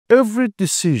Every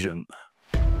decision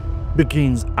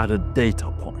begins at a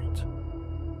data point.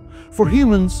 For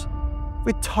humans,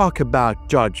 we talk about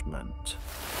judgment,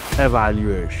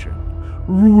 evaluation,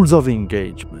 rules of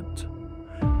engagement.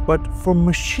 But for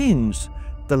machines,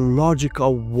 the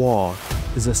logical war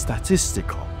is a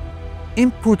statistical.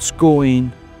 Inputs go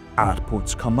in,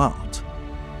 outputs come out.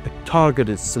 A target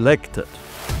is selected,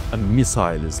 a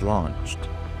missile is launched.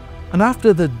 And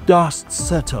after the dust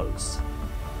settles,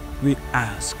 we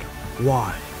ask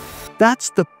why. That's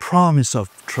the promise of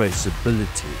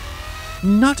traceability.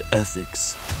 Not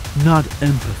ethics, not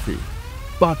empathy,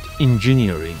 but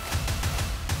engineering.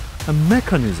 A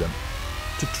mechanism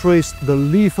to trace the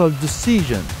lethal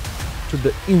decision to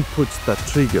the inputs that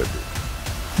triggered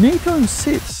it. NATO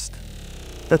insists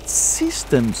that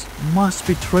systems must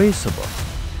be traceable,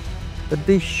 that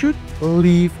they should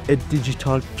leave a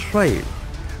digital trail.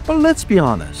 But let's be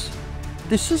honest,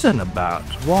 this isn't about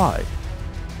why,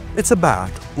 it's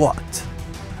about what.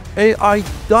 AI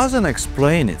doesn't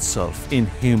explain itself in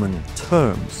human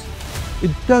terms.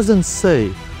 It doesn't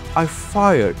say, I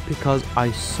fired because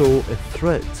I saw a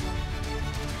threat.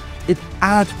 It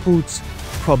outputs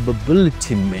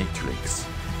probability matrix.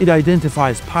 It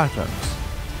identifies patterns.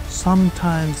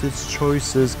 Sometimes its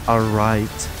choices are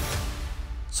right,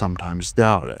 sometimes they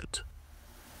aren't.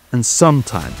 And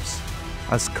sometimes,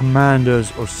 as commanders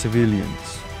or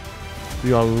civilians,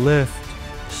 we are left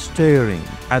staring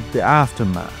at the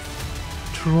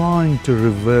aftermath, trying to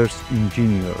reverse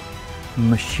engineer a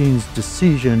machine's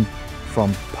decision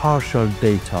from partial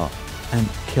data and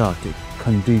chaotic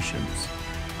conditions.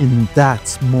 In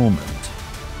that moment,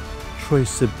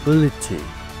 traceability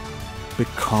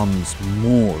becomes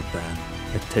more than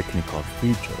a technical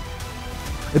feature.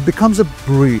 It becomes a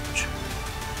bridge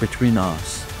between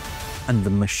us and the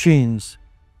machines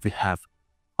we have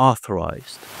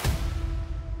authorized.